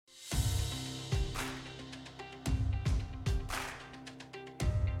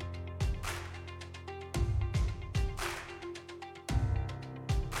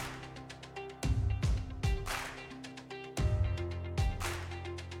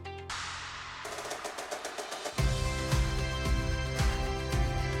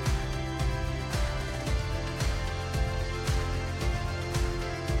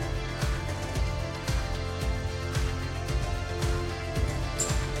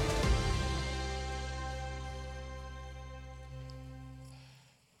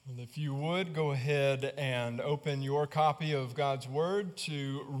If you would, go ahead and open your copy of God's Word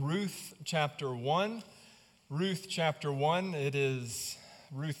to Ruth chapter 1. Ruth chapter 1,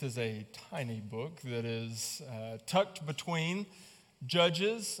 Ruth is a tiny book that is tucked between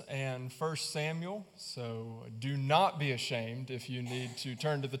Judges and 1 Samuel, so do not be ashamed if you need to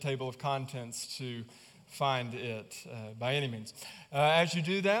turn to the table of contents to find it by any means. As you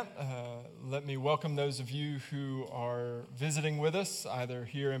do that, let me welcome those of you who are visiting with us, either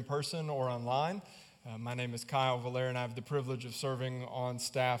here in person or online. My name is Kyle Valera, and I have the privilege of serving on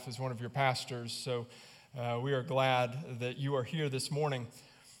staff as one of your pastors, so we are glad that you are here this morning.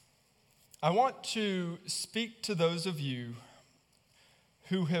 I want to speak to those of you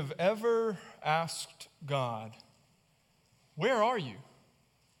who have ever asked God, "Where are you?"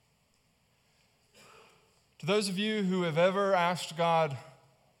 To those of you who have ever asked God,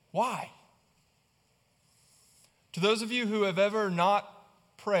 "Why?" To those of you who have ever not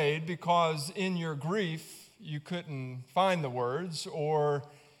prayed because in your grief you couldn't find the words, or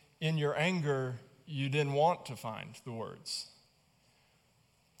in your anger you didn't want to find the words.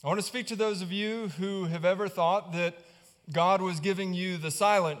 I want to speak to those of you who have ever thought that God was giving you the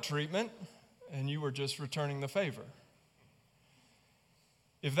silent treatment and you were just returning the favor.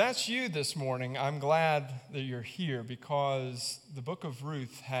 If that's you this morning, I'm glad that you're here because the book of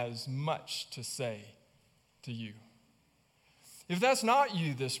Ruth has much to say to you. If that's not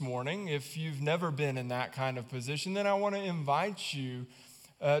you this morning, if you've never been in that kind of position, then I want to invite you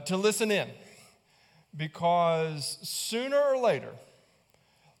to listen in, because sooner or later,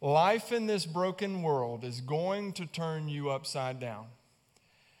 life in this broken world is going to turn you upside down.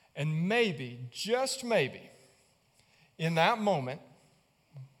 And maybe, just maybe, in that moment,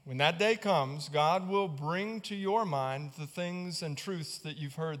 when that day comes, God will bring to your mind the things and truths that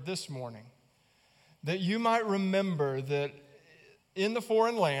you've heard this morning, that you might remember that in the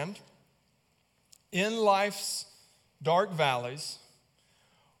foreign land, in life's dark valleys,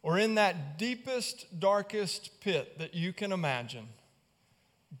 or in that deepest, darkest pit that you can imagine,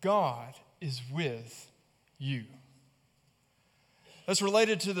 God is with you. That's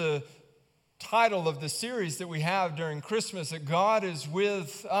related to the title of the series that we have during Christmas, that God is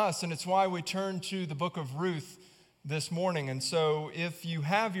with us, and it's why we turn to the book of Ruth this morning. And so if you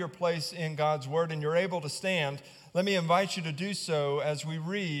have your place in God's Word and you're able to stand, let me invite you to do so as we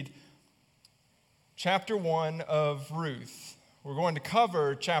read chapter 1 of Ruth. We're going to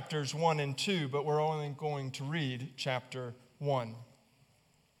cover chapters 1 and 2, but we're only going to read chapter 1.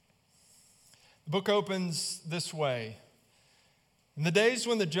 The book opens this way. In the days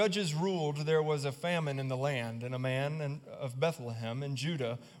when the judges ruled, there was a famine in the land, and a man of Bethlehem in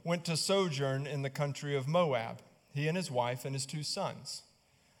Judah went to sojourn in the country of Moab, he and his wife and his 2 sons.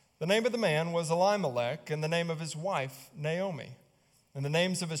 The name of the man was Elimelech, and the name of his wife Naomi. And the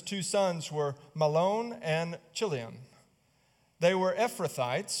names of his 2 sons were Mahlon and Chilion. They were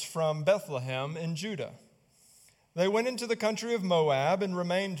Ephrathites from Bethlehem in Judah. They went into the country of Moab and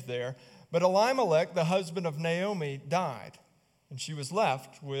remained there, but Elimelech, the husband of Naomi, died, and she was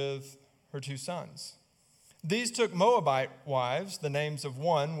left with her 2 sons. These took Moabite wives. The names of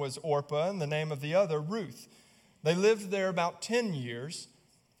one was Orpah, and the name of the other Ruth. They lived there about 10 years,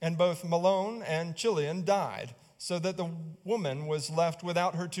 and both Mahlon and Chilion died, so that the woman was left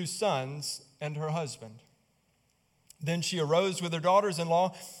without her 2 sons and her husband. Then she arose with her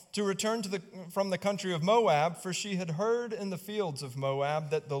daughters-in-law to return from the country of Moab, for she had heard in the fields of Moab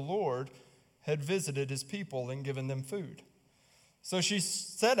that the Lord had visited his people and given them food. So she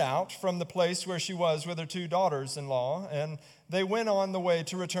set out from the place where she was with her 2 daughters-in-law, and they went on the way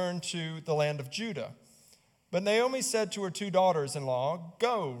to return to the land of Judah. But Naomi said to her 2 daughters-in-law,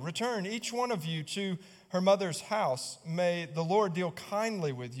 "Go, return each one of you to her mother's house. May the Lord deal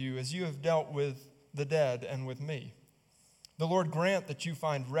kindly with you as you have dealt with the dead and with me. The Lord grant that you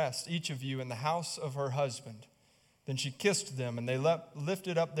find rest, each of you, in the house of her husband." Then she kissed them, and they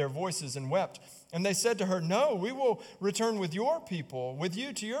lifted up their voices and wept. And they said to her, "No, we will return with you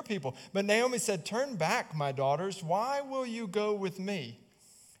to your people." But Naomi said, "Turn back, my daughters. Why will you go with me?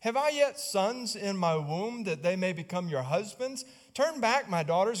 Have I yet sons in my womb that they may become your husbands? Turn back, my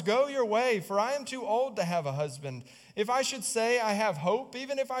daughters, go your way, for I am too old to have a husband. If I should say I have hope,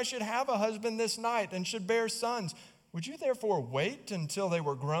 even if I should have a husband this night and should bear sons, would you therefore wait until they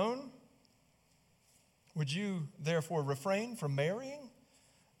were grown? Would you therefore refrain from marrying?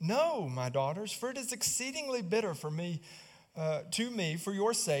 No, my daughters, for it is exceedingly bitter for me, for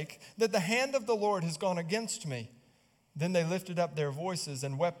your sake, that the hand of the Lord has gone against me." Then they lifted up their voices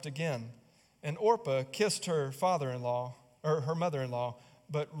and wept again. And Orpah kissed her mother-in-law,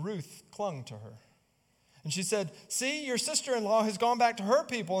 but Ruth clung to her. And she said, "See, your sister-in-law has gone back to her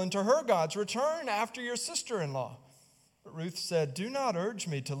people and to her gods. Return after your sister-in-law." But Ruth said, "Do not urge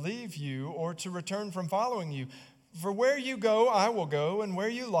me to leave you or to return from following you. For where you go, I will go, and where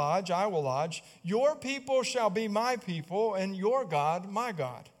you lodge, I will lodge. Your people shall be my people, and your God, my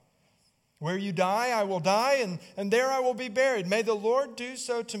God. Where you die, I will die, and there I will be buried. May the Lord do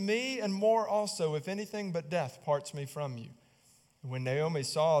so to me, and more also, if anything but death parts me from you." And when Naomi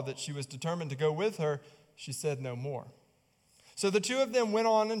saw that she was determined to go with her, she said no more. So the two of them went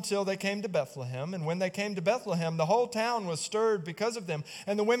on until they came to Bethlehem. And when they came to Bethlehem, the whole town was stirred because of them.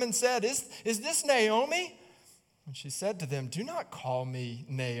 And the women said, Is this Naomi?" And she said to them, "Do not call me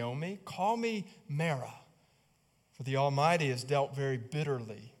Naomi, call me Mara, for the Almighty has dealt very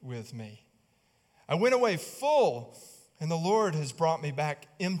bitterly with me. I went away full, and the Lord has brought me back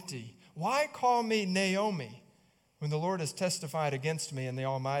empty. Why call me Naomi, when the Lord has testified against me and the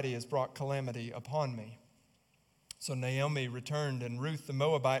Almighty has brought calamity upon me?" So Naomi returned, and Ruth the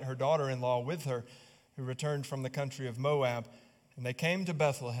Moabite, her daughter-in-law, with her, who returned from the country of Moab, and they came to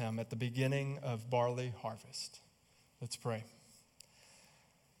Bethlehem at the beginning of barley harvest. Let's pray.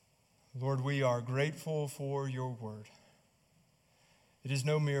 Lord, we are grateful for your word. It is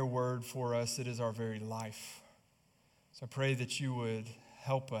no mere word for us, it is our very life. So I pray that you would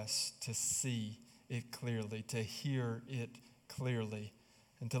help us to see it clearly, to hear it clearly,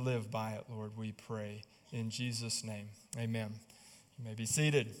 and to live by it, Lord, we pray. In Jesus' name, amen. You may be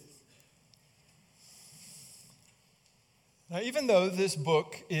seated. Now, even though this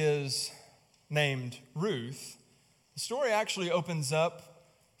book is named Ruth, the story actually opens up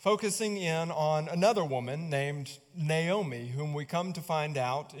focusing in on another woman named Naomi, whom we come to find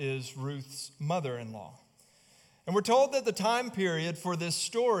out is Ruth's mother-in-law. And we're told that the time period for this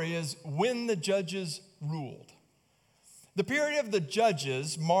story is when the judges ruled. The period of the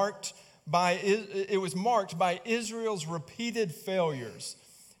judges was marked by Israel's repeated failures.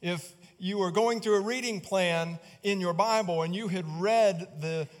 If you were going through a reading plan in your Bible and you had read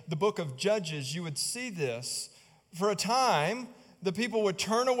the book of Judges, you would see this. For a time, the people would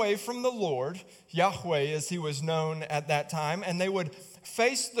turn away from the Lord, Yahweh as he was known at that time, and they would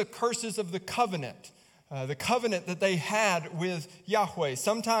face the curses of the covenant that they had with Yahweh.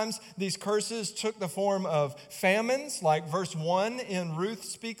 Sometimes these curses took the form of famines, like verse 1 in Ruth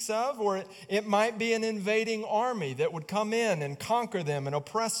speaks of, or it might be an invading army that would come in and conquer them and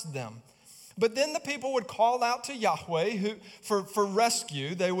oppress them. But then the people would call out to Yahweh for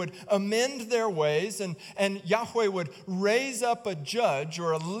rescue. They would amend their ways, and Yahweh would raise up a judge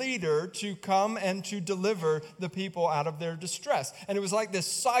or a leader to come and to deliver the people out of their distress. And it was like this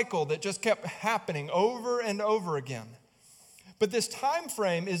cycle that just kept happening over and over again. But this time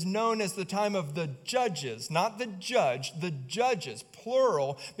frame is known as the time of the judges, not the judge, the judges,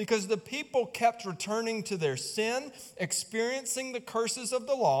 plural, because the people kept returning to their sin, experiencing the curses of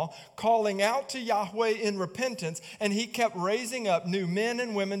the law, calling out to Yahweh in repentance, and he kept raising up new men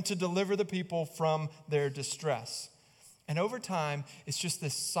and women to deliver the people from their distress. And over time, it's just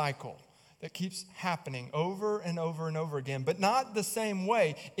this cycle that keeps happening over and over and over again, but not the same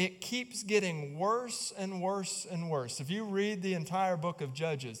way. It keeps getting worse and worse and worse. If you read the entire book of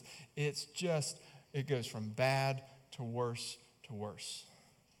Judges, it goes from bad to worse to worse.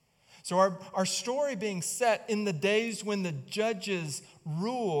 So our story being set in the days when the judges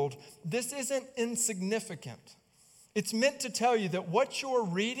ruled, this isn't insignificant. It's meant to tell you that what you're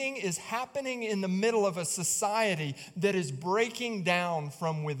reading is happening in the middle of a society that is breaking down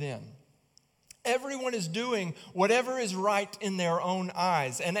from within. Everyone is doing whatever is right in their own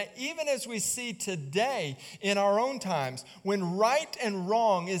eyes. And even as we see today in our own times, when right and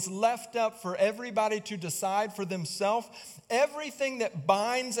wrong is left up for everybody to decide for themselves, everything that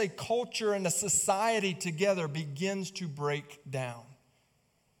binds a culture and a society together begins to break down.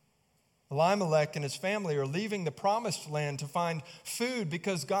 Elimelech and his family are leaving the promised land to find food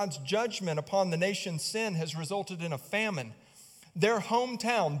because God's judgment upon the nation's sin has resulted in a famine. Their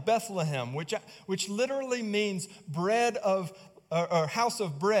hometown, Bethlehem, which literally means bread of or house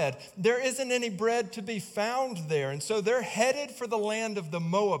of bread, there isn't any bread to be found there. And so they're headed for the land of the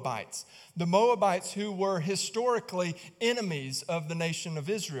Moabites who were historically enemies of the nation of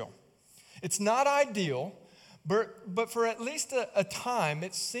Israel. It's not ideal, but for at least a time,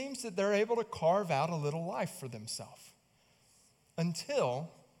 it seems that they're able to carve out a little life for themselves until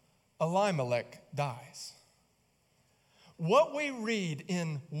Elimelech dies. What we read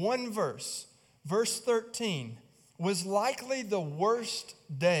in one verse, verse 13, was likely the worst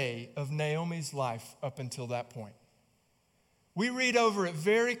day of Naomi's life up until that point. We read over it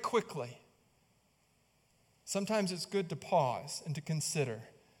very quickly. Sometimes it's good to pause and to consider,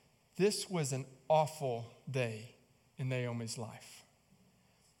 This was an awful day in Naomi's life.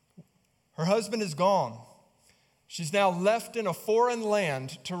 Her husband is gone. She's now left in a foreign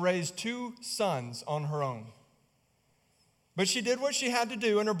land to raise 2 sons on her own. But she did what she had to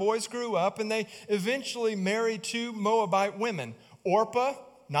do, and her boys grew up, and they eventually married 2 Moabite women, Orpah,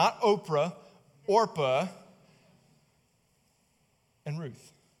 not Oprah, Orpah, and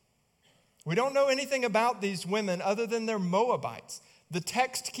Ruth. We don't know anything about these women other than they're Moabites. The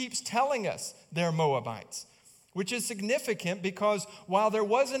text keeps telling us they're Moabites, which is significant because while there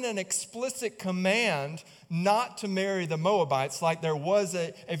wasn't an explicit command not to marry the Moabites, like there was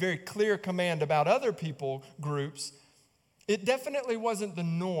a very clear command about other people groups, it definitely wasn't the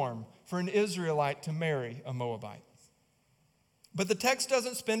norm for an Israelite to marry a Moabite. But the text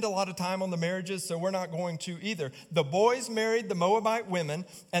doesn't spend a lot of time on the marriages, so we're not going to either. The boys married the Moabite women,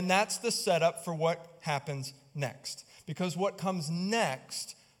 and that's the setup for what happens next. Because what comes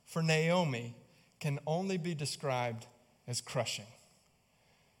next for Naomi can only be described as crushing.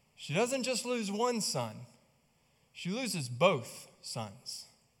 She doesn't just lose one son, she loses both sons.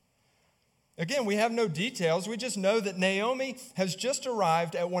 Again, we have no details. We just know that Naomi has just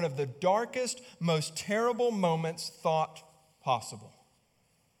arrived at one of the darkest, most terrible moments thought possible.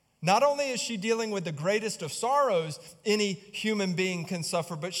 Not only is she dealing with the greatest of sorrows any human being can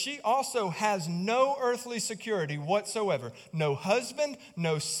suffer, but she also has no earthly security whatsoever. No husband,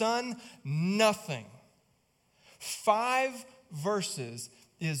 no son, nothing. 5 verses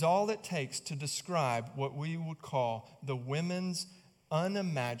is all it takes to describe what we would call the women's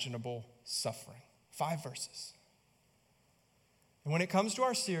unimaginable suffering. 5 verses. And when it comes to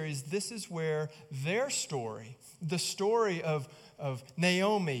our series, this is where their story, the story of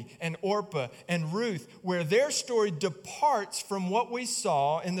Naomi and Orpah and Ruth, where their story departs from what we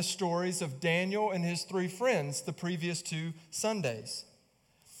saw in the stories of Daniel and his 3 friends the previous 2 Sundays.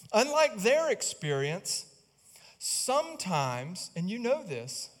 Unlike their experience, sometimes, and you know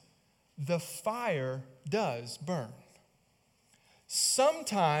this, the fire does burn.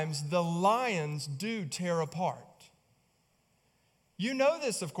 Sometimes the lions do tear apart. You know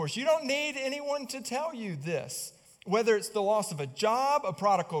this, of course. You don't need anyone to tell you this. Whether it's the loss of a job, a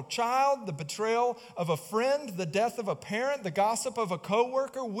prodigal child, the betrayal of a friend, the death of a parent, the gossip of a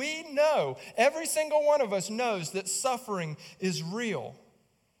coworker, we know, every single one of us knows that suffering is real.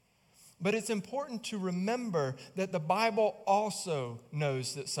 But it's important to remember that the Bible also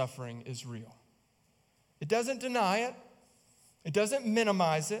knows that suffering is real. It doesn't deny it. It doesn't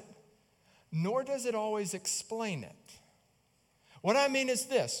minimize it, nor does it always explain it. What I mean is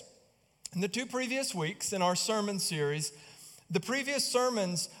this. In the 2 previous weeks in our sermon series, the previous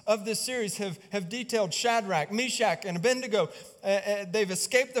sermons of this series have detailed Shadrach, Meshach, and Abednego. They've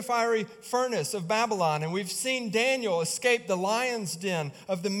escaped the fiery furnace of Babylon, and we've seen Daniel escape the lion's den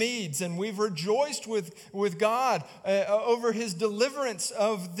of the Medes, and we've rejoiced with God over his deliverance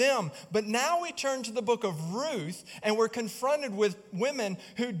of them. But now we turn to the book of Ruth, and we're confronted with women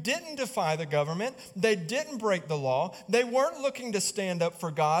who didn't defy the government. They didn't break the law. They weren't looking to stand up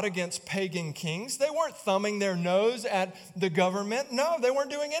for God against pagan kings. They weren't thumbing their nose at the government. No, they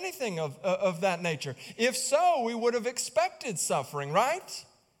weren't doing anything of that nature. If so, we would have expected suffering, right?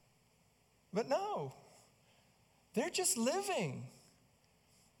 But no, they're just living.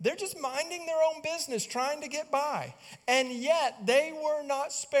 They're just minding their own business, trying to get by. And yet, they were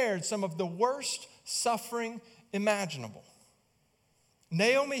not spared some of the worst suffering imaginable.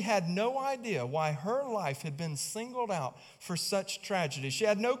 Naomi had no idea why her life had been singled out for such tragedy. She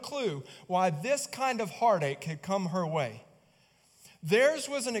had no clue why this kind of heartache had come her way. Theirs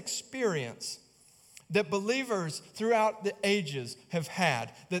was an experience that believers throughout the ages have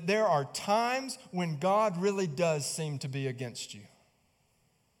had, that there are times when God really does seem to be against you.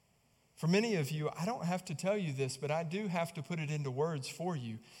 For many of you, I don't have to tell you this, but I do have to put it into words for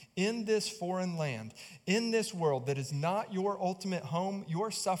you. In this foreign land, in this world that is not your ultimate home,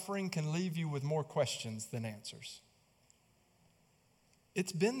 your suffering can leave you with more questions than answers.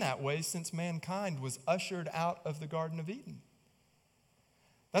 It's been that way since mankind was ushered out of the Garden of Eden.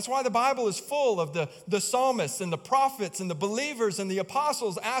 That's why the Bible is full of the psalmists and the prophets and the believers and the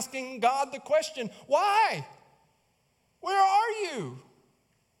apostles asking God the question, why? Where are you?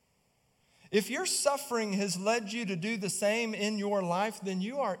 If your suffering has led you to do the same in your life, then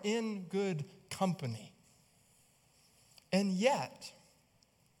you are in good company. And yet,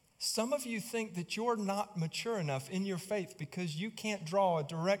 some of you think that you're not mature enough in your faith because you can't draw a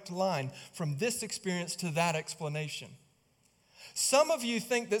direct line from this experience to that explanation. Some of you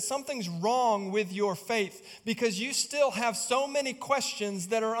think that something's wrong with your faith because you still have so many questions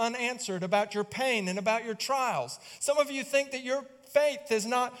that are unanswered about your pain and about your trials. Some of you think that your faith is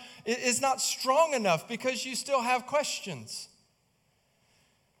not strong enough because you still have questions.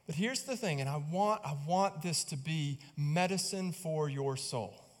 But here's the thing, and I want this to be medicine for your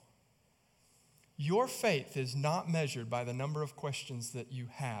soul. Your faith is not measured by the number of questions that you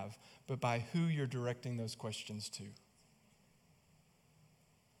have, but by who you're directing those questions to.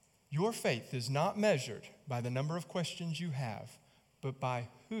 Your faith is not measured by the number of questions you have, but by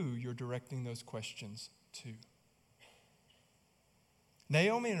who you're directing those questions to.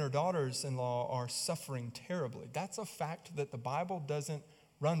 Naomi and her daughters-in-law are suffering terribly. That's a fact that the Bible doesn't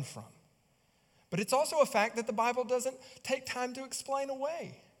run from. But it's also a fact that the Bible doesn't take time to explain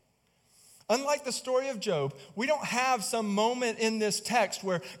away. Unlike the story of Job, we don't have some moment in this text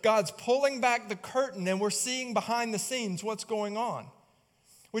where God's pulling back the curtain and we're seeing behind the scenes what's going on.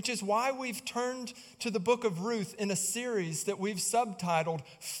 Which is why we've turned to the book of Ruth in a series that we've subtitled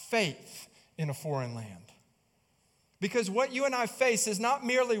Faith in a Foreign Land. Because what you and I face is not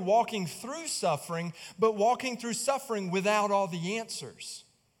merely walking through suffering, but walking through suffering without all the answers.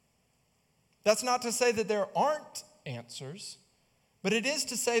 That's not to say that there aren't answers, but it is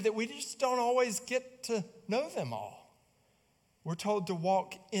to say that we just don't always get to know them all. We're told to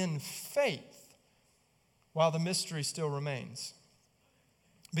walk in faith while the mystery still remains.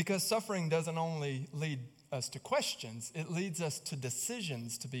 Because suffering doesn't only lead us to questions, it leads us to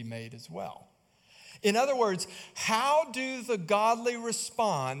decisions to be made as well. In other words, how do the godly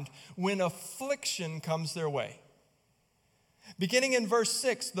respond when affliction comes their way? Beginning in verse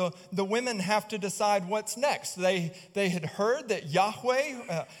 6, the women have to decide what's next. They had heard that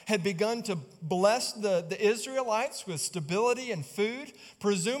Yahweh had begun to bless the Israelites with stability and food.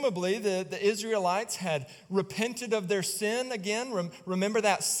 Presumably, the Israelites had repented of their sin again. Remember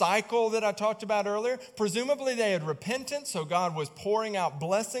that cycle that I talked about earlier? Presumably, they had repented, so God was pouring out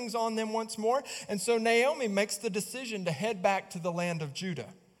blessings on them once more. And so Naomi makes the decision to head back to the land of Judah.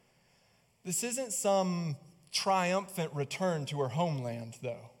 This isn't some triumphant return to her homeland,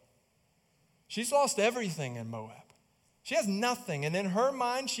 though. She's lost everything in Moab. She has nothing, and in her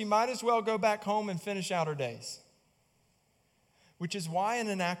mind, she might as well go back home and finish out her days. Which is why, in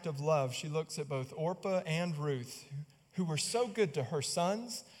an act of love, she looks at both Orpah and Ruth, who were so good to her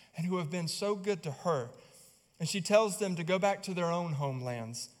sons and who have been so good to her. And she tells them to go back to their own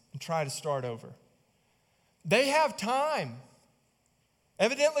homelands and try to start over. They have time.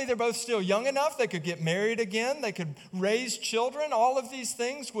 Evidently, they're both still young enough. They could get married again. They could raise children. All of these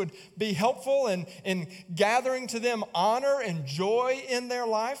things would be helpful in gathering to them honor and joy in their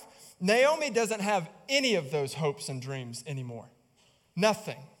life. Naomi doesn't have any of those hopes and dreams anymore.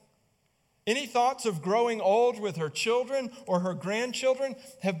 Nothing. Any thoughts of growing old with her children or her grandchildren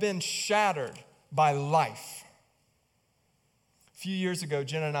have been shattered by life. A few years ago,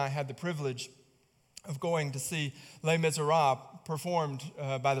 Jen and I had the privilege of going to see Les Miserables performed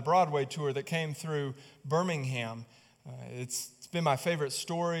by the Broadway tour that came through Birmingham. It's been my favorite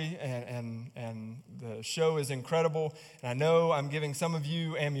story, and the show is incredible. And I know I'm giving some of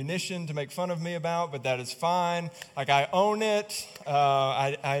you ammunition to make fun of me about, but that is fine. Like, I own it.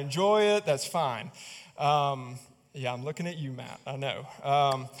 I enjoy it. That's fine. Yeah, I'm looking at you, Matt. I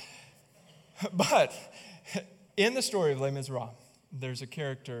know. But in the story of Les Miserables, there's a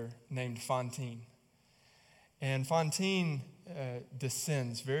character named Fantine. And Fantine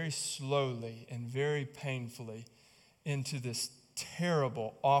descends very slowly and very painfully into this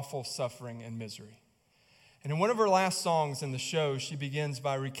terrible, awful suffering and misery. And in one of her last songs in the show, she begins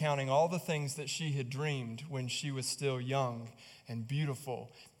by recounting all the things that she had dreamed when she was still young and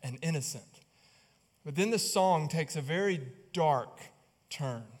beautiful and innocent. But then the song takes a very dark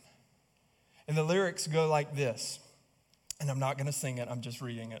turn. And the lyrics go like this. And I'm not going to sing it, I'm just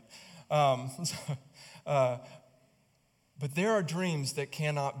reading it. But there are dreams that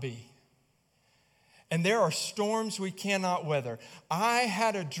cannot be. And there are storms we cannot weather. I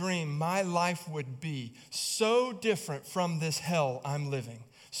had a dream my life would be so different from this hell I'm living.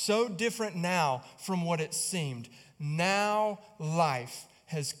 So different now from what it seemed. Now life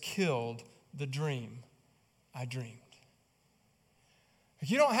has killed the dream I dreamed.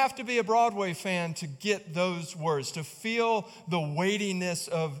 You don't have to be a Broadway fan to get those words, to feel the weightiness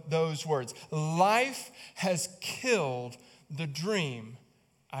of those words. Life has killed the dream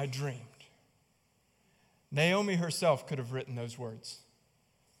I dreamed. Naomi herself could have written those words.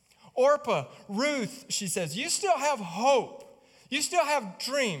 Orpah, Ruth, she says, you still have hope. You still have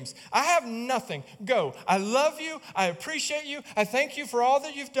dreams. I have nothing. Go. I love you. I appreciate you. I thank you for all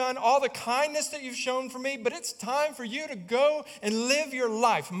that you've done, all the kindness that you've shown for me, but it's time for you to go and live your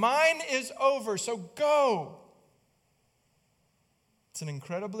life. Mine is over, so go. It's an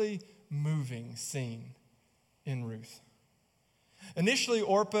incredibly moving scene in Ruth. Initially,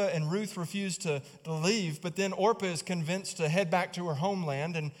 Orpah and Ruth refused to leave, but then Orpah is convinced to head back to her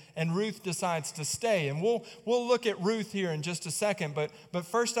homeland, and Ruth decides to stay. And we'll look at Ruth here in just a second, but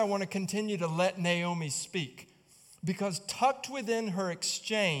first I want to continue to let Naomi speak, because tucked within her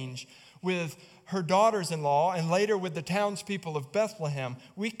exchange with her daughters-in-law and later with the townspeople of Bethlehem,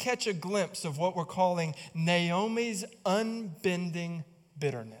 we catch a glimpse of what we're calling Naomi's unbending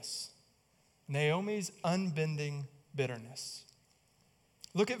bitterness. Naomi's unbending bitterness.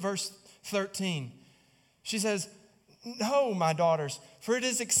 Look at verse 13. She says, "No, my daughters, for it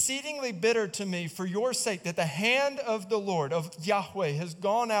is exceedingly bitter to me for your sake that the hand of the Lord, of Yahweh, has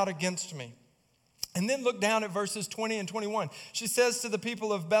gone out against me." And then look down at verses 20 and 21. She says to the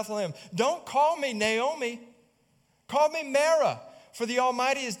people of Bethlehem, "Don't call me Naomi, call me Mara, for the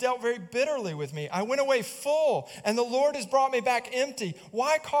Almighty has dealt very bitterly with me. I went away full, and the Lord has brought me back empty.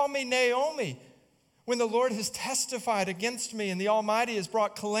 Why call me Naomi, when the Lord has testified against me and the Almighty has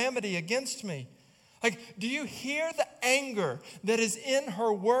brought calamity against me?" Like, do you hear the anger that is in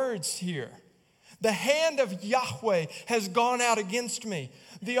her words here? The hand of Yahweh has gone out against me.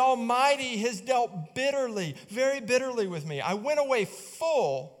 The Almighty has dealt bitterly, very bitterly with me. I went away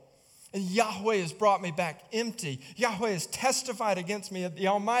full, and Yahweh has brought me back empty. Yahweh has testified against me. The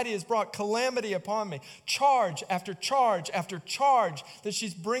Almighty has brought calamity upon me. Charge after charge after charge that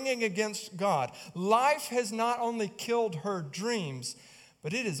she's bringing against God. Life has not only killed her dreams,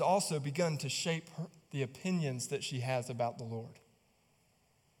 but it has also begun to shape the opinions that she has about the Lord.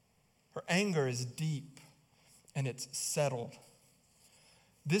 Her anger is deep and it's settled.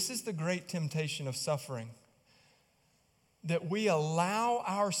 This is the great temptation of suffering, that we allow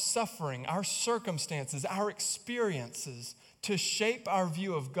our suffering, our circumstances, our experiences to shape our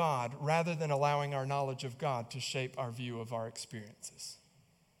view of God rather than allowing our knowledge of God to shape our view of our experiences.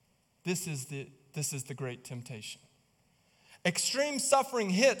 This is the great temptation. Extreme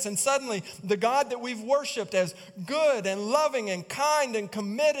suffering hits, and suddenly the God that we've worshiped as good and loving and kind and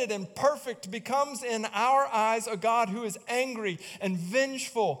committed and perfect becomes in our eyes a God who is angry and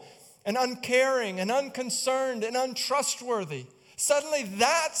vengeful and uncaring and unconcerned and untrustworthy. Suddenly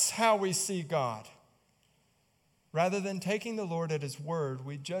that's how we see God. Rather than taking the Lord at his word,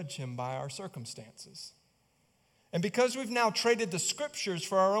 we judge him by our circumstances. And because we've now traded the scriptures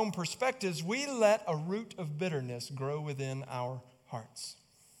for our own perspectives, we let a root of bitterness grow within our hearts.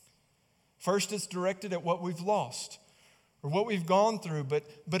 First, it's directed at what we've lost or what we've gone through, but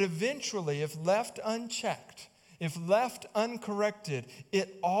eventually, if left unchecked, if left uncorrected,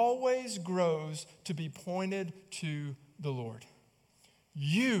 it always grows to be pointed to the Lord.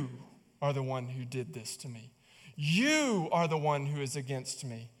 You are the one who did this to me. You are the one who is against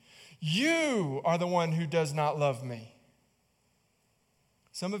me. You are the one who does not love me.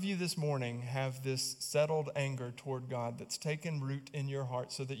 Some of you this morning have this settled anger toward God that's taken root in your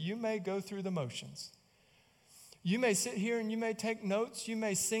heart so that you may go through the motions. You may sit here and you may take notes. You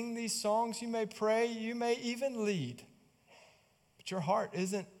may sing these songs. You may pray. You may even lead. But your heart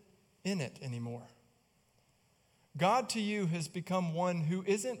isn't in it anymore. God to you has become one who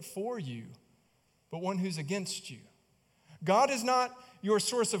isn't for you, but one who's against you. God is not your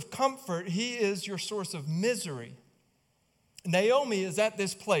source of comfort. He is your source of misery. Naomi is at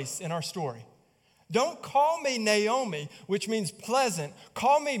this place in our story. Don't call me Naomi, which means pleasant.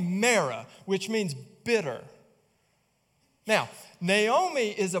 Call me Mara, which means bitter. Now, Naomi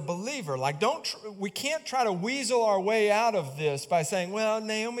is a believer. We can't try to weasel our way out of this by saying, well,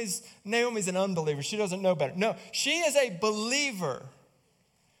 Naomi's an unbeliever. She doesn't know better. No, she is a believer.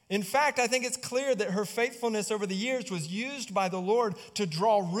 In fact, I think it's clear that her faithfulness over the years was used by the Lord to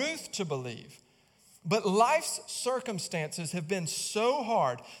draw Ruth to believe. But life's circumstances have been so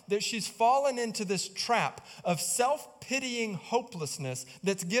hard that she's fallen into this trap of self-pitying hopelessness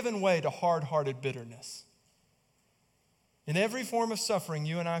that's given way to hard-hearted bitterness. In every form of suffering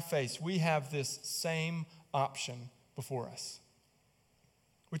you and I face, we have this same option before us,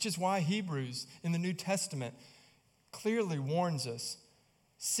 which is why Hebrews in the New Testament clearly warns us,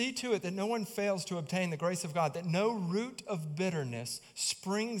 see to it that no one fails to obtain the grace of God, that no root of bitterness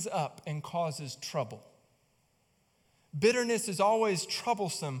springs up and causes trouble. Bitterness is always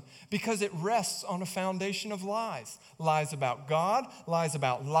troublesome because it rests on a foundation of lies. Lies about God, lies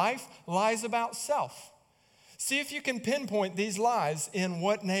about life, lies about self. See if you can pinpoint these lies in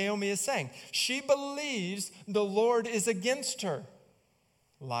what Naomi is saying. She believes the Lord is against her.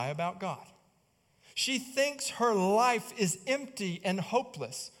 Lie about God. She thinks her life is empty and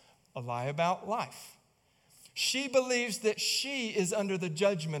hopeless. A lie about life. She believes that she is under the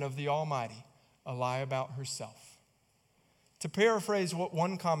judgment of the Almighty. A lie about herself. To paraphrase what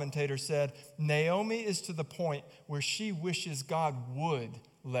one commentator said, Naomi is to the point where she wishes God would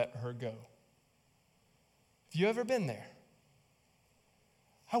let her go. Have you ever been there?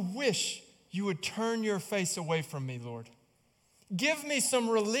 I wish you would turn your face away from me, Lord. Give me some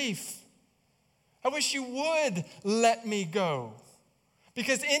relief. I wish you would let me go.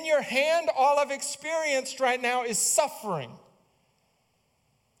 Because in your hand, all I've experienced right now is suffering.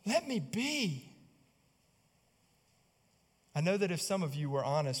 Let me be. I know that if some of you were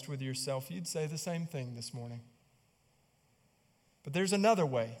honest with yourself, you'd say the same thing this morning. But there's another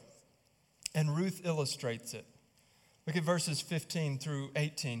way, and Ruth illustrates it. Look at verses 15 through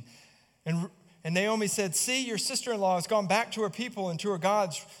 18. And Naomi said, "See, your sister-in-law has gone back to her people and to her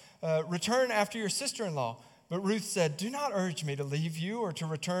gods. Return after your sister-in-law." But Ruth said, "Do not urge me to leave you or to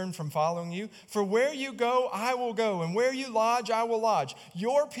return from following you. For where you go, I will go, and where you lodge, I will lodge.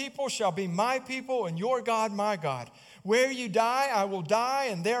 Your people shall be my people, and your God, my God. Where you die, I will die,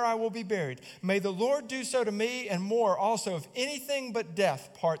 and there I will be buried. May the Lord do so to me, and more also, if anything but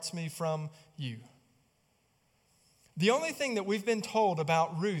death parts me from you." The only thing that we've been told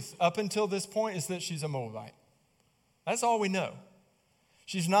about Ruth up until this point is that she's a Moabite. That's all we know.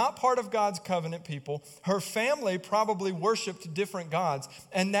 She's not part of God's covenant people. Her family probably worshiped different gods.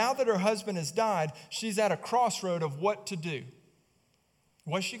 And now that her husband has died, she's at a crossroad of what to do.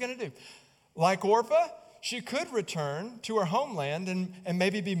 What's she going to do? Like Orpah, she could return to her homeland and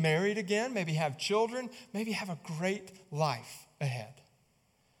maybe be married again, maybe have children, maybe have a great life ahead.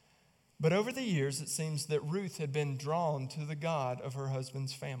 But over the years, it seems that Ruth had been drawn to the God of her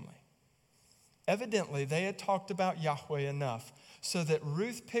husband's family. Evidently, they had talked about Yahweh enough so that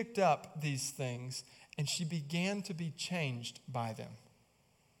Ruth picked up these things and she began to be changed by them.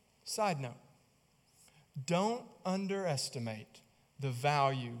 Side note, don't underestimate the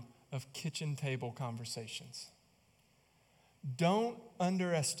value of kitchen table conversations. Don't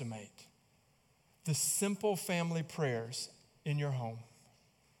underestimate the simple family prayers in your home.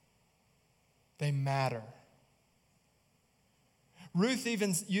 They matter. Ruth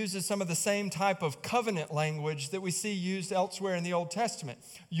even uses some of the same type of covenant language that we see used elsewhere in the Old Testament.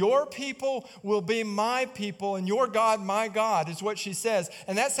 Your people will be my people, and your God, my God, is what she says.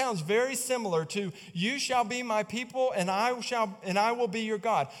 And that sounds very similar to, you shall be my people, and I will be your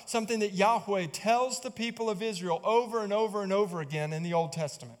God. Something that Yahweh tells the people of Israel over and over and over again in the Old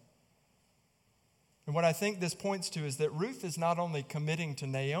Testament. And what I think this points to is that Ruth is not only committing to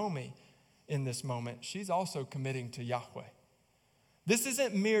Naomi in this moment, she's also committing to Yahweh. This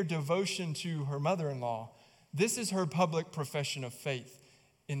isn't mere devotion to her mother-in-law. This is her public profession of faith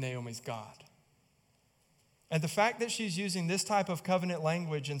in Naomi's God. And the fact that she's using this type of covenant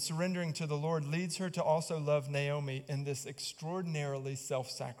language and surrendering to the Lord leads her to also love Naomi in this extraordinarily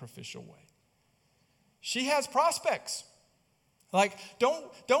self-sacrificial way. She has prospects. Like,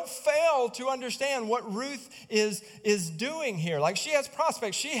 don't fail to understand what Ruth is doing here. Like, she has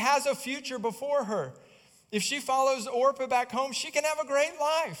prospects. She has a future before her. If she follows Orpah back home, she can have a great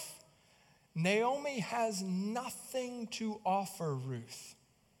life. Naomi has nothing to offer Ruth.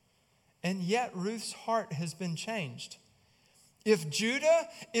 And yet Ruth's heart has been changed. If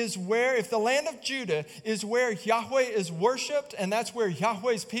the land of Judah is where Yahweh is worshiped, and that's where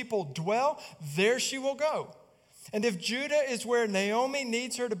Yahweh's people dwell, there she will go. And if Judah is where Naomi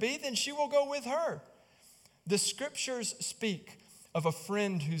needs her to be, then she will go with her. The scriptures speak of a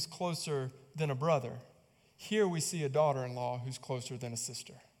friend who's closer than a brother. Here we see a daughter-in-law who's closer than a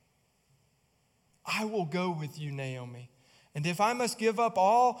sister. I will go with you, Naomi. And if I must give up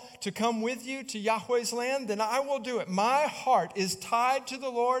all to come with you to Yahweh's land, then I will do it. My heart is tied to the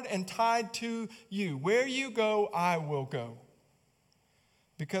Lord and tied to you. Where you go, I will go.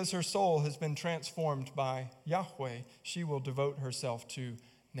 Because her soul has been transformed by Yahweh, she will devote herself to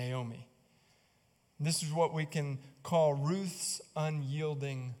Naomi. This is what we can call Ruth's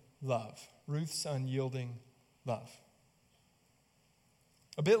unyielding love. Ruth's unyielding love.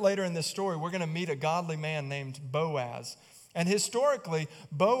 A bit later in this story, we're going to meet a godly man named Boaz. And historically,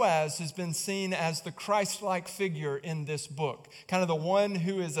 Boaz has been seen as the Christ-like figure in this book, kind of the one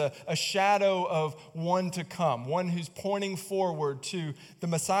who is a shadow of one to come, one who's pointing forward to the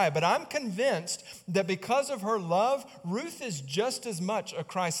Messiah. But I'm convinced that because of her love, Ruth is just as much a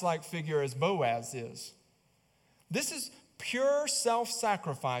Christ-like figure as Boaz is. This is pure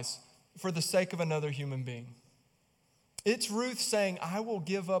self-sacrifice for the sake of another human being. It's Ruth saying, I will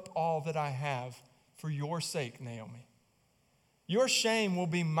give up all that I have for your sake, Naomi. Your shame will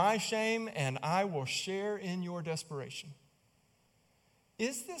be my shame, and I will share in your desperation.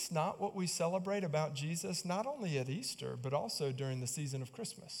 Is this not what we celebrate about Jesus, not only at Easter, but also during the season of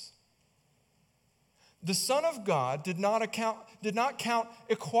Christmas? The Son of God did not count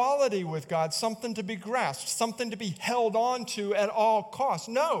equality with God something to be grasped, something to be held on to at all costs.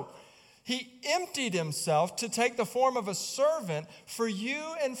 No, he emptied himself to take the form of a servant for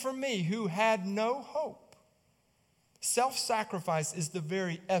you and for me who had no hope. Self-sacrifice is the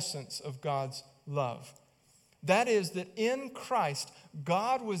very essence of God's love. That is, that in Christ,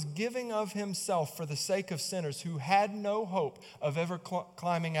 God was giving of himself for the sake of sinners who had no hope of ever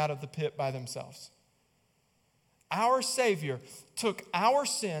climbing out of the pit by themselves. Our Savior took our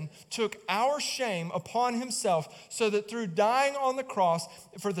sin, took our shame upon himself so that through dying on the cross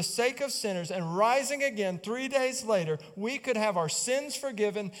for the sake of sinners and rising again 3 days later, we could have our sins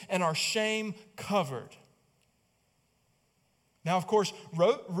forgiven and our shame covered. Now, of course,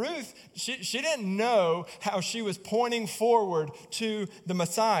 Ruth, she didn't know how she was pointing forward to the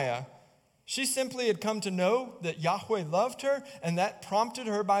Messiah. She simply had come to know that Yahweh loved her, and that prompted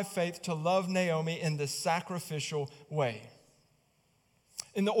her by faith to love Naomi in this sacrificial way.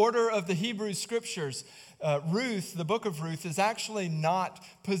 In the order of the Hebrew Scriptures, Ruth, the book of Ruth, is actually not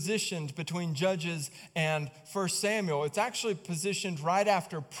positioned between Judges and 1 Samuel. It's actually positioned right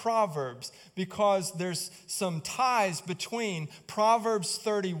after Proverbs because there's some ties between Proverbs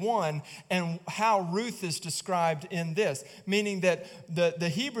 31 and how Ruth is described in this, meaning that the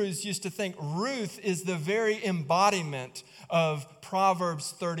Hebrews used to think Ruth is the very embodiment of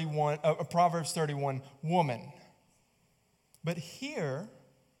Proverbs 31 woman. But here,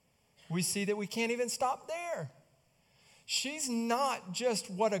 we see that we can't even stop there. She's not just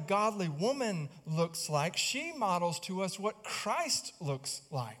what a godly woman looks like. She models to us what Christ looks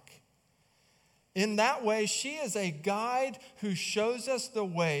like. In that way, she is a guide who shows us the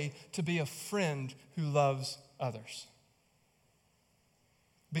way to be a friend who loves others.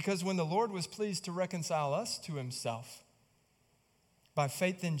 Because when the Lord was pleased to reconcile us to himself, by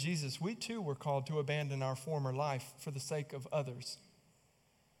faith in Jesus, we too were called to abandon our former life for the sake of others.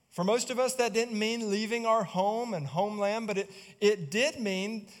 For most of us, that didn't mean leaving our home and homeland, but it did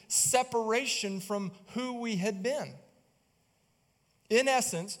mean separation from who we had been. In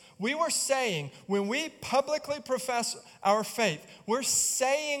essence, we were saying, when we publicly profess our faith, we're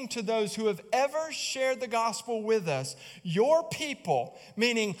saying to those who have ever shared the gospel with us, your people,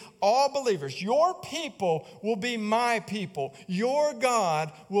 meaning all believers, your people will be my people. Your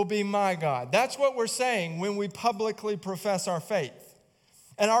God will be my God. That's what we're saying when we publicly profess our faith.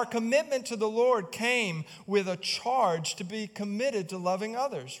 And our commitment to the Lord came with a charge to be committed to loving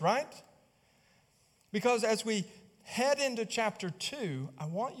others, right? Because as we head into chapter 2, I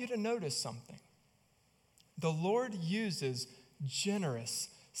want you to notice something. The Lord uses generous,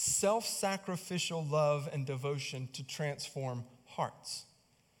 self-sacrificial love and devotion to transform hearts.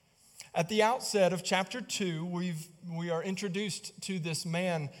 At the outset of chapter 2, we are introduced to this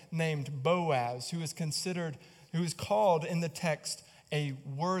man named Boaz, who is called in the text a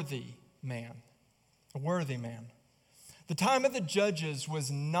worthy man. A worthy man. The time of the Judges was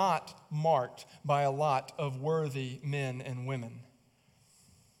not marked by a lot of worthy men and women.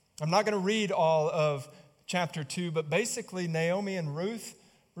 I'm not going to read all of chapter 2, but basically Naomi and Ruth,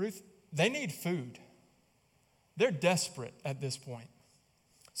 they need food. They're desperate at this point.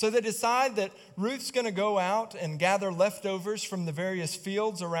 So they decide that Ruth's going to go out and gather leftovers from the various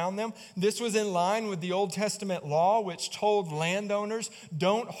fields around them. This was in line with the Old Testament law, which told landowners,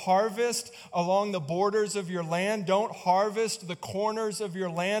 don't harvest along the borders of your land. Don't harvest the corners of your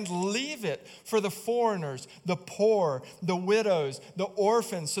land. Leave it for the foreigners, the poor, the widows, the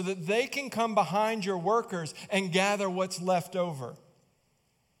orphans, so that they can come behind your workers and gather what's left over.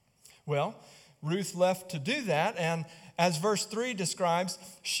 Well, Ruth left to do that, and as verse 3 describes,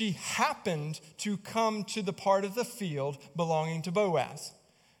 she happened to come to the part of the field belonging to Boaz,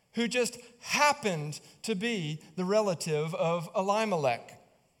 who just happened to be the relative of Elimelech,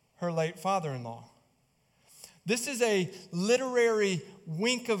 her late father-in-law. This is a literary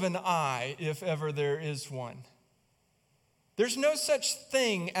wink of an eye, if ever there is one. There's no such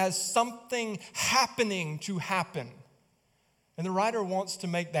thing as something happening to happen. And the writer wants to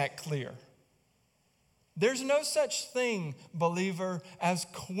make that clear. There's no such thing, believer, as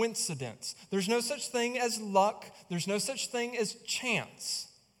coincidence. There's no such thing as luck. There's no such thing as chance.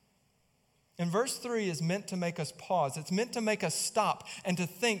 And verse 3 is meant to make us pause. It's meant to make us stop and to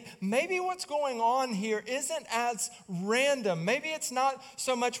think, maybe what's going on here isn't as random. Maybe it's not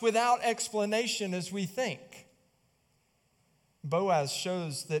so much without explanation as we think. Boaz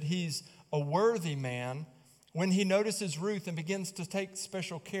shows that he's a worthy man when he notices Ruth and begins to take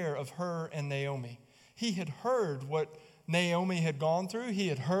special care of her and Naomi. He had heard what Naomi had gone through. He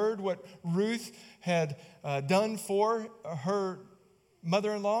had heard what Ruth had done for her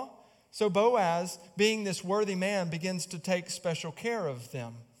mother-in-law. So Boaz, being this worthy man, begins to take special care of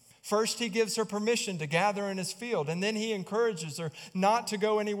them. First, he gives her permission to gather in his field, and then he encourages her not to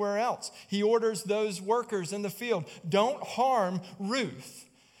go anywhere else. He orders those workers in the field, don't harm Ruth.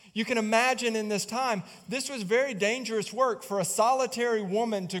 You can imagine in this time, this was very dangerous work for a solitary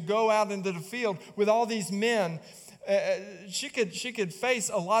woman to go out into the field with all these men. She could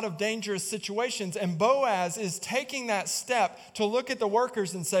face a lot of dangerous situations, and Boaz is taking that step to look at the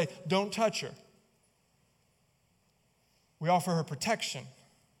workers and say, don't touch her. We offer her protection.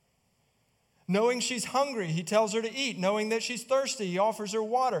 Knowing she's hungry, he tells her to eat. Knowing that she's thirsty, he offers her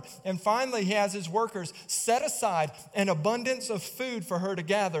water. And finally, he has his workers set aside an abundance of food for her to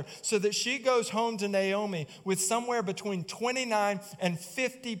gather so that she goes home to Naomi with somewhere between 29 and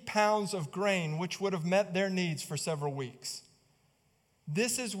 50 pounds of grain, which would have met their needs for several weeks.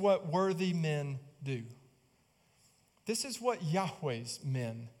 This is what worthy men do. This is what Yahweh's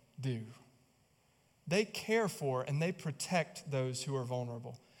men do. They care for and they protect those who are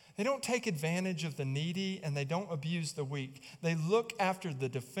vulnerable. They don't take advantage of the needy and they don't abuse the weak. They look after the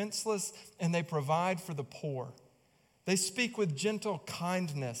defenseless and they provide for the poor. They speak with gentle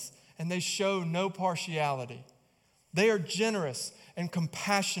kindness and they show no partiality. They are generous and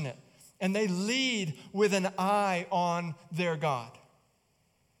compassionate and they lead with an eye on their God.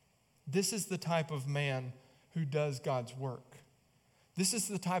 This is the type of man who does God's work. This is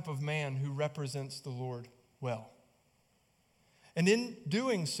the type of man who represents the Lord well. And in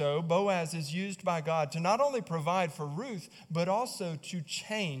doing so, Boaz is used by God to not only provide for Ruth, but also to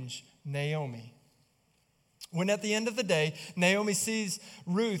change Naomi. When at the end of the day, Naomi sees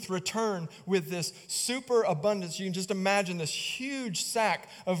Ruth return with this super abundance, you can just imagine this huge sack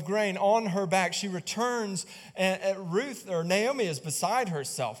of grain on her back. She returns and Naomi is beside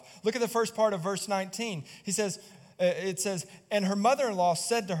herself. Look at the first part of verse 19. It says, and her mother-in-law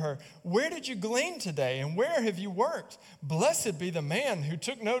said to her, where did you glean today and where have you worked? Blessed be the man who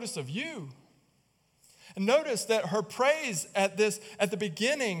took notice of you. And notice that her praise at the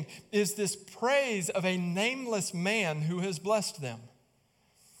beginning is this praise of a nameless man who has blessed them.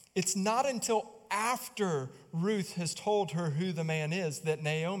 It's not until after Ruth has told her who the man is that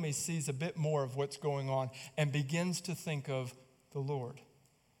Naomi sees a bit more of what's going on and begins to think of the Lord.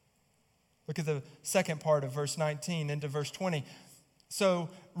 Look at the second part of verse 19 into verse 20. So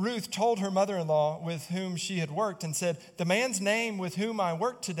Ruth told her mother-in-law with whom she had worked and said, the man's name with whom I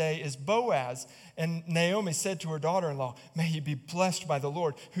work today is Boaz. And Naomi said to her daughter-in-law, may he be blessed by the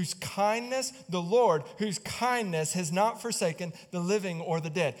Lord whose kindness has not forsaken the living or the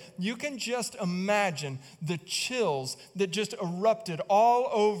dead. You can just imagine the chills that just erupted all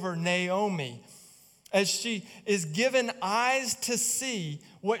over Naomi as she is given eyes to see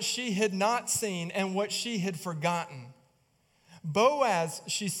what she had not seen and what she had forgotten. Boaz,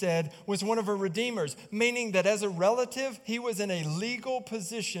 she said, was one of her redeemers, meaning that as a relative, he was in a legal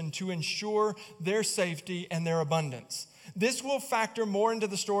position to ensure their safety and their abundance. This will factor more into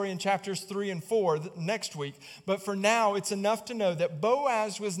the story in chapters 3 and 4 next week, but for now, it's enough to know that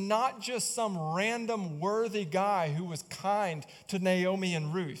Boaz was not just some random worthy guy who was kind to Naomi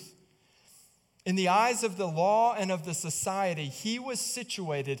and Ruth. In the eyes of the law and of the society, he was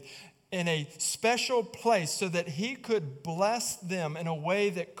situated in a special place so that he could bless them in a way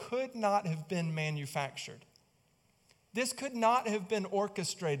that could not have been manufactured. This could not have been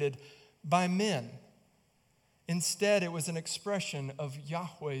orchestrated by men. Instead, it was an expression of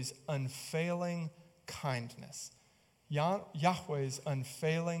Yahweh's unfailing kindness. Yahweh's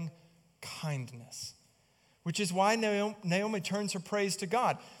unfailing kindness, which is why Naomi turns her praise to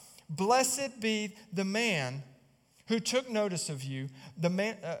God. Blessed be the man who took notice of you. The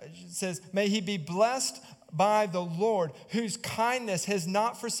man says, may he be blessed by the Lord, whose kindness has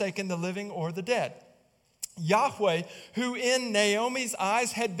not forsaken the living or the dead. Yahweh, who in Naomi's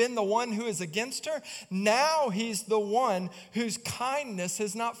eyes had been the one who is against her, now he's the one whose kindness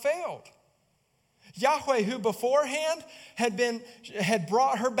has not failed. Yahweh, who beforehand had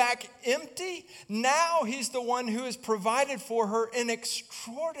brought her back empty, now he's the one who has provided for her in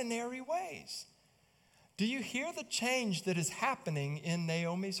extraordinary ways. Do you hear the change that is happening in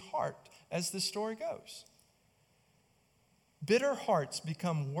Naomi's heart as this story goes? Bitter hearts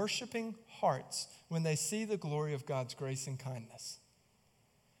become worshiping hearts when they see the glory of God's grace and kindness.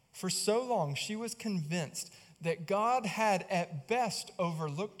 For so long, she was convinced that God had at best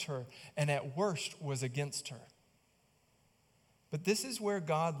overlooked her and at worst was against her. But this is where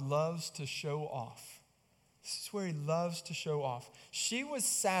God loves to show off. This is where he loves to show off. She was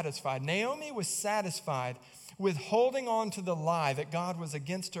satisfied. Naomi was satisfied with holding on to the lie that God was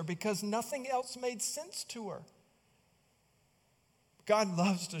against her because nothing else made sense to her. God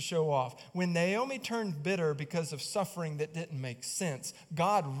loves to show off. When Naomi turned bitter because of suffering that didn't make sense,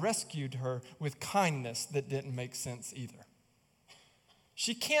 God rescued her with kindness that didn't make sense either.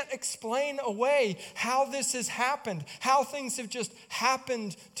 She can't explain away how this has happened, how things have just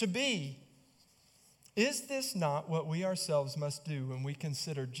happened to be. Is this not what we ourselves must do when we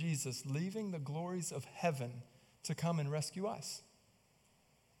consider Jesus leaving the glories of heaven to come and rescue us?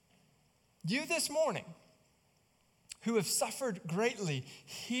 You this morning, who have suffered greatly,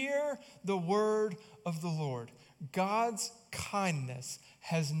 hear the word of the Lord. God's kindness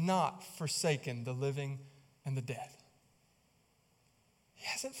has not forsaken the living and the dead. He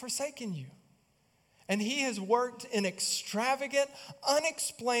hasn't forsaken you. And he has worked in extravagant,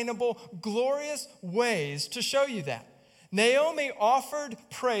 unexplainable, glorious ways to show you that. Naomi offered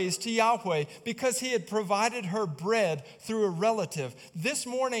praise to Yahweh because he had provided her bread through a relative. This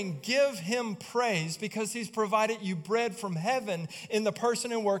morning, give him praise because he's provided you bread from heaven in the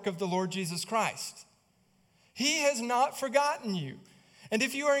person and work of the Lord Jesus Christ. He has not forgotten you. And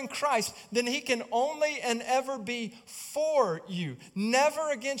if you are in Christ, then he can only and ever be for you,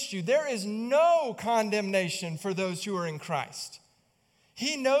 never against you. There is no condemnation for those who are in Christ.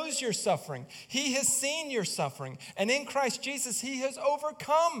 He knows your suffering. He has seen your suffering. And in Christ Jesus, he has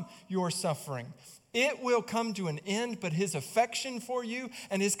overcome your suffering. It will come to an end, but his affection for you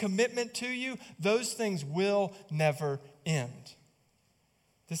and his commitment to you, those things will never end.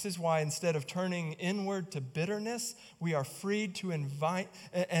 This is why instead of turning inward to bitterness, we are freed to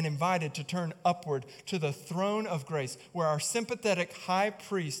invited to turn upward to the throne of grace, where our sympathetic high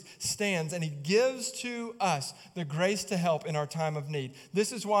priest stands and he gives to us the grace to help in our time of need.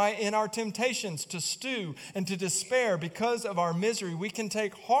 This is why in our temptations to stew and to despair because of our misery, we can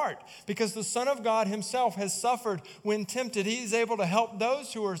take heart because the Son of God himself has suffered when tempted. He is able to help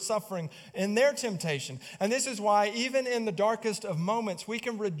those who are suffering in their temptation. And this is why even in the darkest of moments, we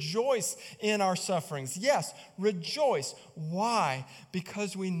can rejoice in our sufferings. Yes, rejoice. Why?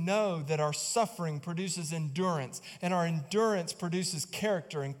 Because we know that our suffering produces endurance, and our endurance produces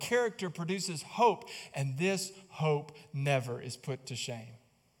character, and character produces hope, and this hope never is put to shame.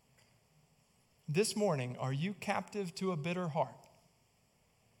 This morning, are you captive to a bitter heart?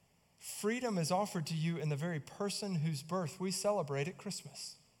 Freedom is offered to you in the very person whose birth we celebrate at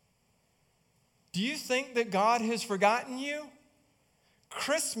Christmas. Do you think that God has forgotten you?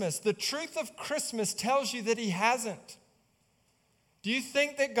 Christmas, the truth of Christmas tells you that he hasn't. Do you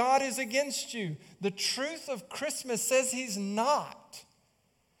think that God is against you? The truth of Christmas says he's not.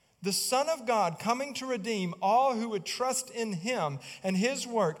 The Son of God coming to redeem all who would trust in him and his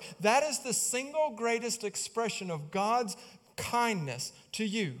work, that is the single greatest expression of God's kindness to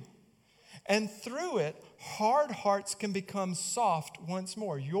you. And through it, hard hearts can become soft once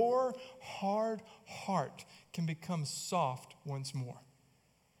more. Your hard heart can become soft once more.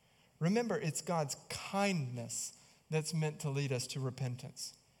 Remember, it's God's kindness that's meant to lead us to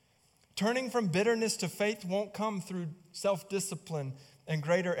repentance. Turning from bitterness to faith won't come through self-discipline and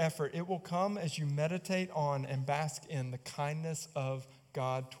greater effort. It will come as you meditate on and bask in the kindness of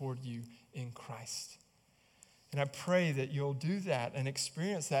God toward you in Christ. And I pray that you'll do that and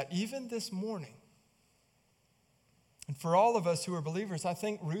experience that even this morning. And for all of us who are believers, I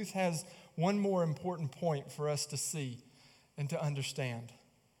think Ruth has one more important point for us to see and to understand.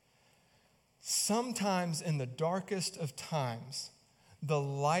 Sometimes in the darkest of times, the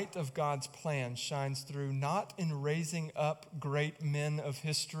light of God's plan shines through, not in raising up great men of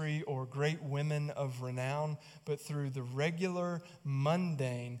history or great women of renown, but through the regular,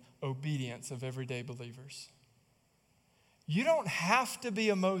 mundane obedience of everyday believers. You don't have to be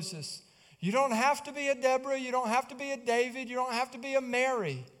a Moses. You don't have to be a Deborah. You don't have to be a David. You don't have to be a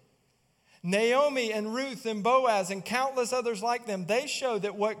Mary. Naomi and Ruth and Boaz and countless others like them, they show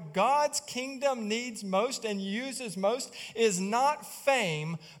that what God's kingdom needs most and uses most is not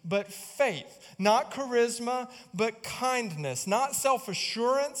fame, but faith. Not charisma, but kindness. Not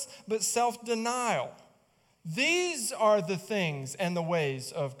self-assurance, but self-denial. These are the things and the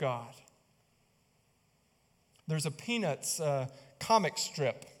ways of God. There's a Peanuts comic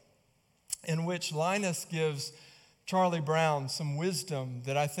strip in which Linus gives Charlie Brown some wisdom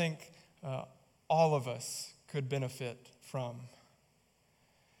that I think all of us could benefit from.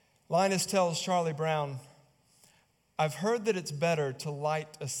 Linus tells Charlie Brown, "I've heard that it's better to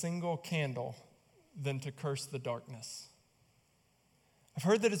light a single candle than to curse the darkness." I've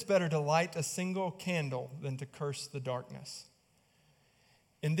heard that it's better to light a single candle than to curse the darkness.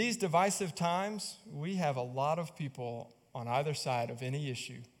 In these divisive times, we have a lot of people on either side of any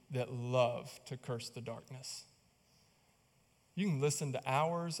issue that love to curse the darkness. You can listen to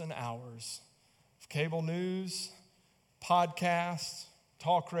hours and hours of cable news, podcasts,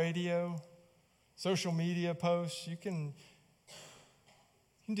 talk radio, social media posts. You can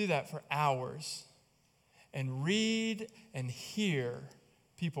do that for hours and read and hear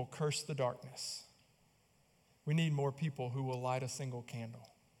people curse the darkness. We need more people who will light a single candle.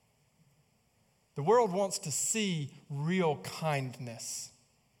 The world wants to see real kindness.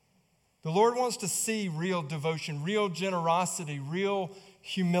 The Lord wants to see real devotion, real generosity, real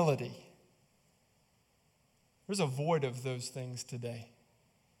humility. There's a void of those things today.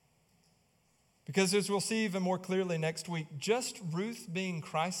 Because as we'll see even more clearly next week, just Ruth being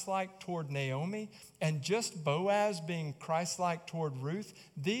Christ-like toward Naomi and just Boaz being Christ-like toward Ruth,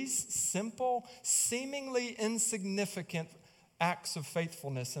 these simple, seemingly insignificant acts of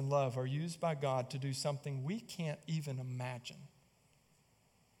faithfulness and love are used by God to do something we can't even imagine.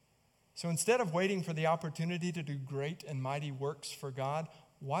 So instead of waiting for the opportunity to do great and mighty works for God,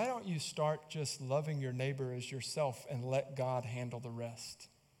 why don't you start just loving your neighbor as yourself and let God handle the rest?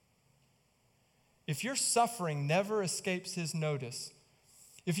 If your suffering never escapes his notice,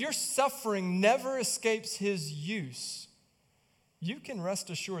 if your suffering never escapes his use, you can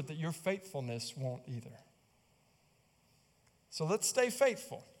rest assured that your faithfulness won't either. So let's stay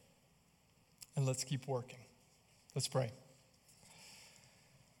faithful and let's keep working. Let's pray.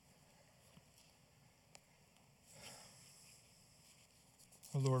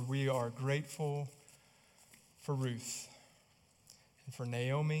 Oh Lord, we are grateful for Ruth and for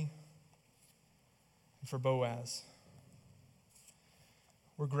Naomi and for Boaz.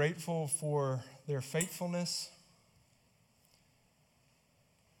 We're grateful for their faithfulness.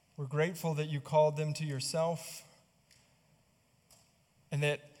 We're grateful that you called them to yourself, and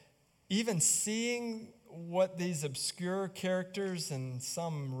that even seeing what these obscure characters in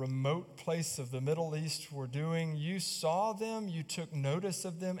some remote place of the Middle East were doing, you saw them, you took notice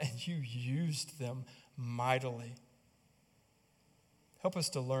of them, and you used them mightily. Help us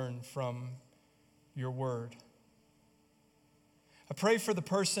to learn from your word. I pray for the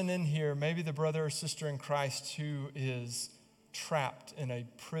person in here, maybe the brother or sister in Christ who is trapped in a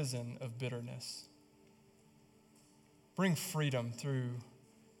prison of bitterness. Bring freedom through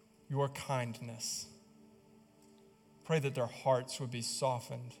your kindness. Pray that their hearts would be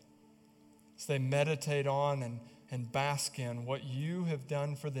softened as they meditate on and bask in what you have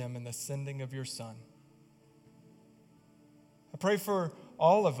done for them in the sending of your Son. I pray for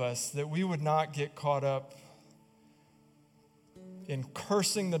all of us that we would not get caught up in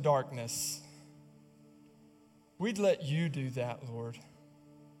cursing the darkness. We'd let you do that, Lord,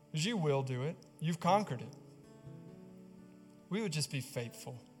 because you will do it. You've conquered it. We would just be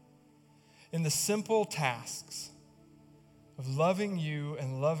faithful in the simple tasks of loving you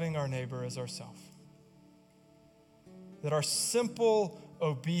and loving our neighbor as ourselves. That our simple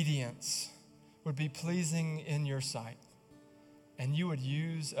obedience would be pleasing in your sight, and you would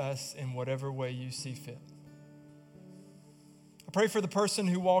use us in whatever way you see fit. I pray for the person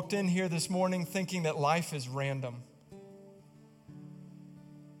who walked in here this morning thinking that life is random.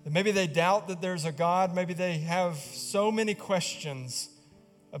 That maybe they doubt that there's a God. Maybe they have so many questions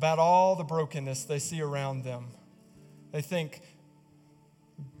about all the brokenness they see around them. They think,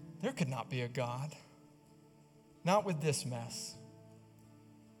 there could not be a God. Not with this mess.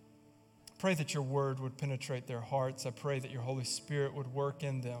 I pray that your word would penetrate their hearts. I pray that your Holy Spirit would work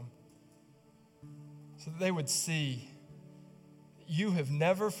in them so that they would see you have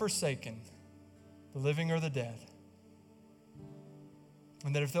never forsaken the living or the dead.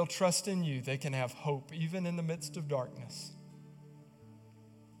 And that if they'll trust in you, they can have hope even in the midst of darkness.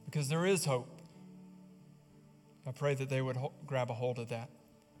 Because there is hope. I pray that they would grab a hold of that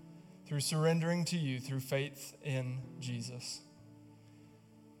through surrendering to you, through faith in Jesus.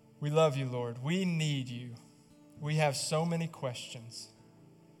 We love you, Lord. We need you. We have so many questions.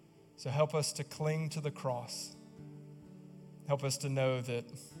 So help us to cling to the cross. Help us to know that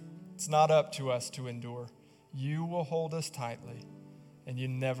it's not up to us to endure. You will hold us tightly, and you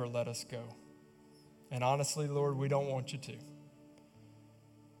never let us go. And honestly, Lord, we don't want you to.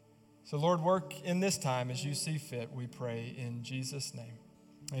 So, Lord, work in this time as you see fit, we pray in Jesus' name.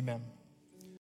 Amen.